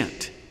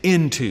sent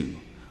into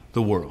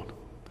the world.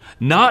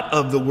 Not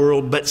of the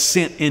world, but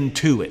sent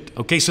into it.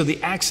 Okay, so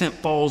the accent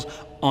falls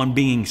on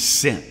being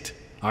sent,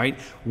 all right?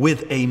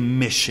 With a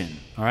mission,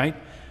 all right?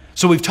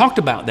 So we've talked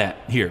about that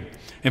here.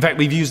 In fact,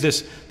 we've used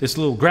this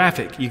little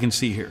graphic you can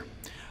see here,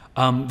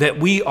 that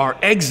we are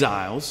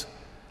exiles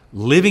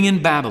living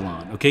in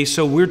Babylon. Okay,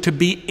 so we're to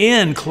be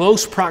in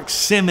close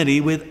proximity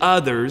with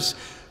others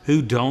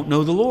who don't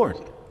know the Lord.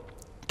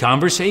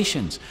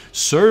 Conversations,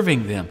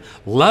 serving them,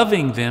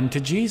 loving them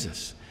to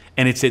Jesus.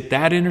 And it's at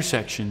that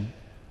intersection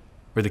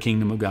where the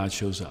kingdom of God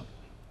shows up,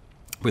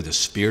 where the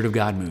Spirit of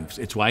God moves.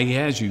 It's why he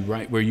has you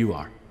right where you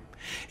are.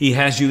 He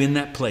has you in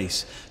that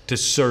place to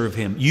serve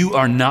him. You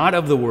are not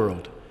of the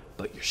world,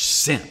 but you're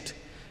sent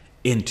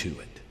into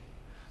it.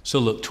 So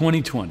look,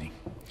 2020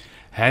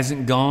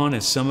 hasn't gone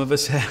as some of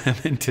us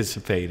have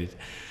anticipated,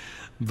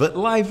 but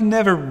life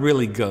never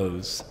really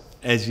goes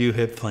as you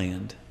have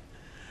planned.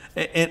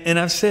 And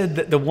I've said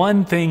that the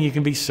one thing you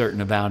can be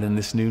certain about in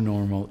this new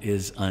normal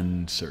is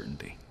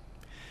uncertainty.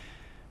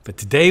 But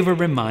today we're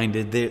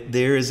reminded that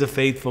there is a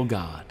faithful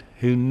God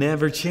who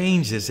never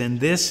changes,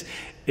 and this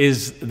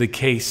is the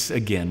case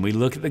again. We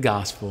look at the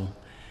gospel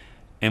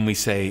and we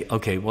say,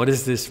 okay, what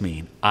does this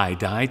mean? I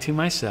die to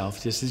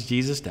myself just as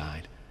Jesus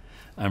died.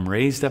 I'm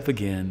raised up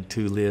again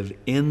to live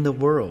in the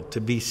world,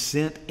 to be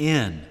sent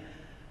in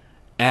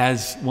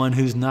as one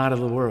who's not of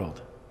the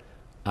world.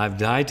 I've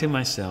died to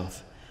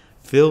myself,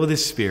 filled with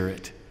his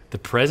Spirit, the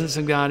presence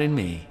of God in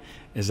me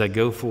as I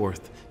go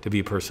forth to be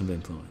a person of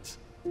influence.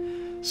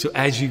 So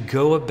as you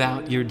go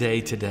about your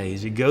day today,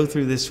 as you go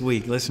through this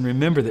week, listen,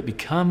 remember that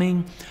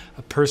becoming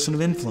a person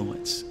of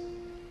influence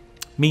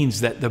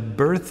means that the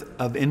birth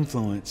of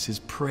influence is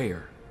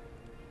prayer.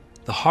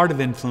 The heart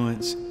of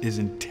influence is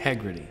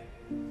integrity,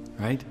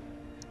 right?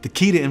 The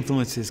key to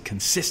influence is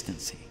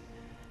consistency.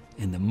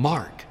 And the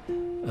mark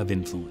of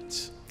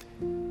influence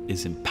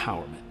is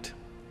empowerment.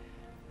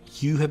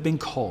 You have been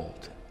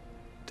called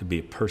to be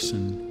a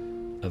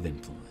person of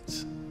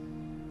influence.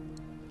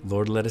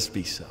 Lord, let us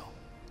be so.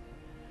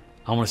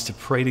 I want us to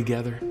pray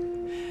together.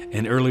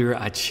 And earlier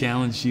I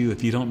challenged you,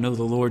 if you don't know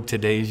the Lord,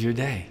 today is your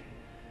day.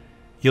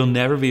 You'll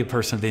never be a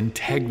person of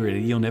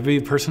integrity. You'll never be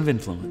a person of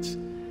influence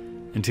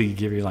until you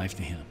give your life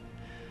to Him.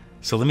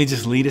 So let me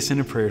just lead us in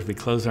a prayer as we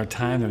close our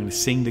time. We're going to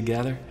sing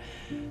together.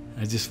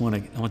 I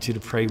want you to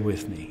pray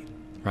with me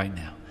right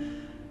now.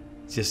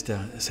 Just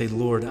say,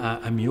 Lord,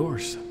 I'm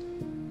yours.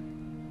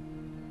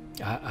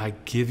 I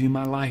give you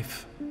my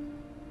life.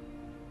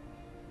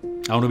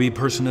 I want to be a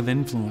person of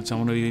influence. I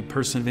want to be a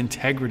person of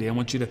integrity. I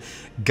want you to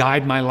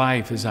guide my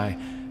life as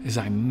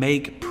I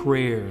make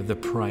prayer the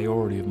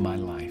priority of my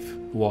life,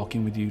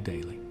 walking with you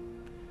daily.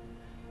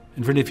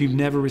 And friend, if you've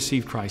never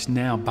received Christ,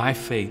 now by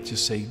faith,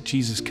 just say,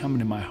 Jesus, come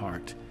into my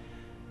heart.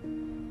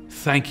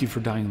 Thank you for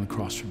dying on the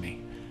cross for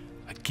me.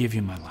 I give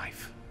you my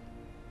life.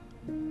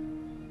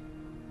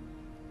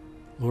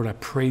 Lord, I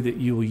pray that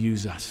you will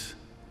use us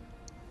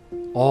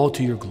all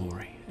to your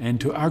glory and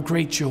to our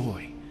great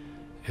joy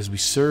as we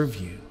serve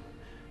you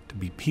to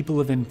be people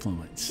of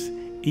influence,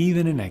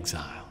 even in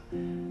exile,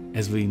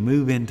 as we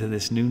move into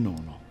this new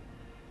normal.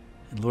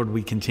 And Lord,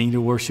 we continue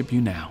to worship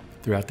you now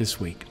throughout this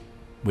week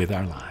with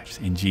our lives.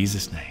 In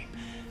Jesus' name,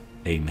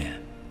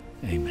 amen.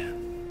 Amen.